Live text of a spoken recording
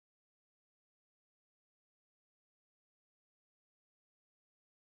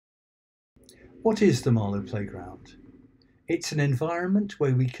What is the Marlowe Playground? It's an environment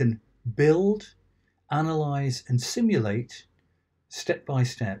where we can build, analyse and simulate step by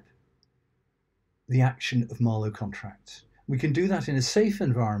step the action of Marlowe contracts. We can do that in a safe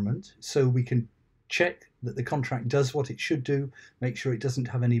environment, so we can check that the contract does what it should do, make sure it doesn't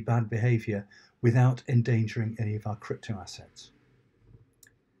have any bad behaviour without endangering any of our crypto assets.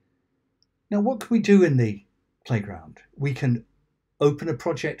 Now, what can we do in the playground? We can open a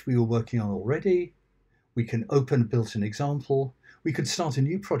project we were working on already. We can open a built-in example. We could start a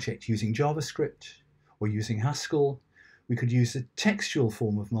new project using JavaScript or using Haskell. We could use the textual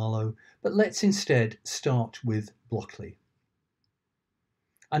form of Marlow, but let's instead start with Blockly.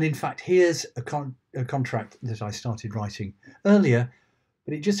 And in fact, here's a contract that I started writing earlier,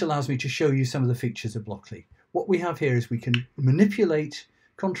 but it just allows me to show you some of the features of Blockly. What we have here is we can manipulate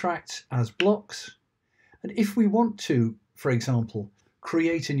contracts as blocks. And if we want to, for example,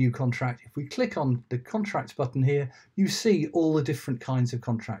 create a new contract, if we click on the contracts button here, you see all the different kinds of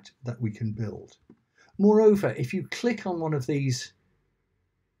contract that we can build. Moreover, if you click on one of these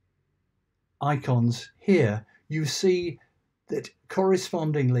icons here, you see that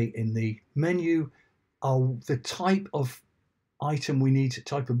correspondingly in the menu are the type of item we need,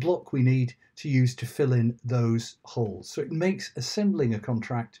 type of block we need to use to fill in those holes. So it makes assembling a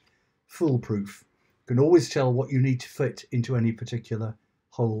contract foolproof. You can always tell what you need to fit into any particular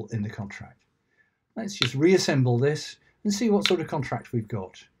hole in the contract. Let's just reassemble this and see what sort of contract we've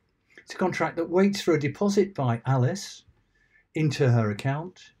got. It's a contract that waits for a deposit by Alice into her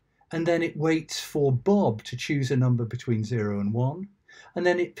account, and then it waits for Bob to choose a number between 0 and 1, and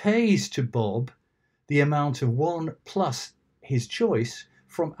then it pays to Bob the amount of 1 plus his choice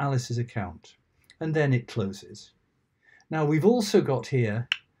from Alice's account, and then it closes. Now we've also got here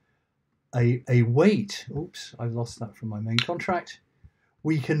a wait. Oops, I've lost that from my main contract.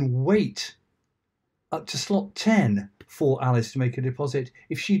 We can wait up to slot 10 for Alice to make a deposit.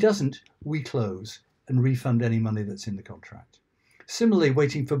 If she doesn't, we close and refund any money that's in the contract. Similarly,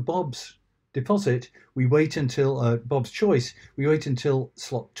 waiting for Bob's deposit, we wait until Bob's choice, we wait until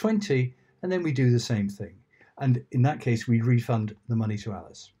slot 20, and then we do the same thing. And in that case, we refund the money to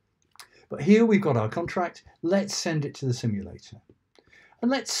Alice. But here we've got our contract. Let's send it to the simulator. And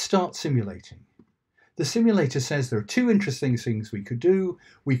let's start simulating. The simulator says there are two interesting things we could do.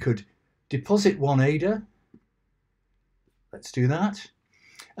 We could deposit 1 ADA. Let's do that.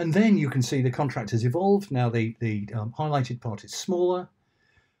 And then you can see the contract has evolved. Now the highlighted part is smaller.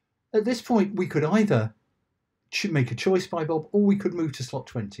 At this point, we could either make a choice by Bob, or we could move to slot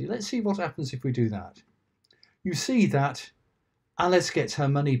 20. Let's see what happens if we do that. You see that Alice gets her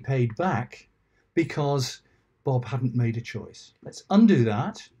money paid back because Bob hadn't made a choice. Let's undo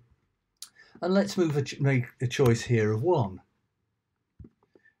that, and let's make a choice here of 1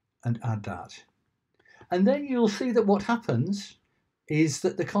 and add that. And then you'll see that what happens is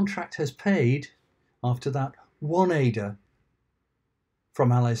that the contract has paid, after that, 1 ADA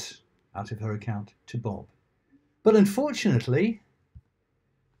from Alice out of her account to Bob. But unfortunately,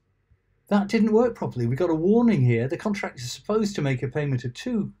 that didn't work properly. We got a warning here. The contract is supposed to make a payment of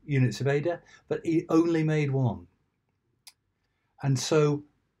 2 units of ADA, but it only made 1. And so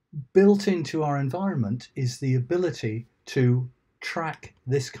built into our environment is the ability to track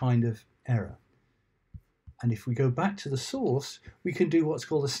this kind of error. And if we go back to the source, we can do what's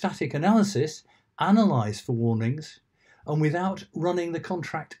called a static analysis, analyze for warnings, and without running the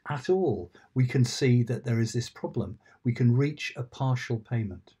contract at all, we can see that there is this problem. We can reach a partial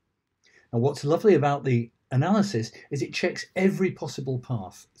payment. And what's lovely about the analysis is it checks every possible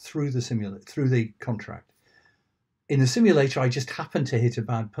path through the contract. In the simulator, I just happen to hit a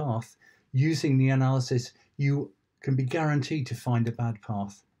bad path. Using the analysis, you can be guaranteed to find a bad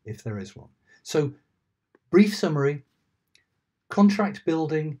path if there is one. So, brief summary: contract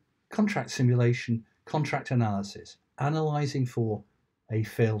building, contract simulation, contract analysis, analysing for a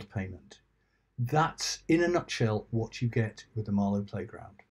failed payment. That's, in a nutshell, what you get with the Marlowe Playground.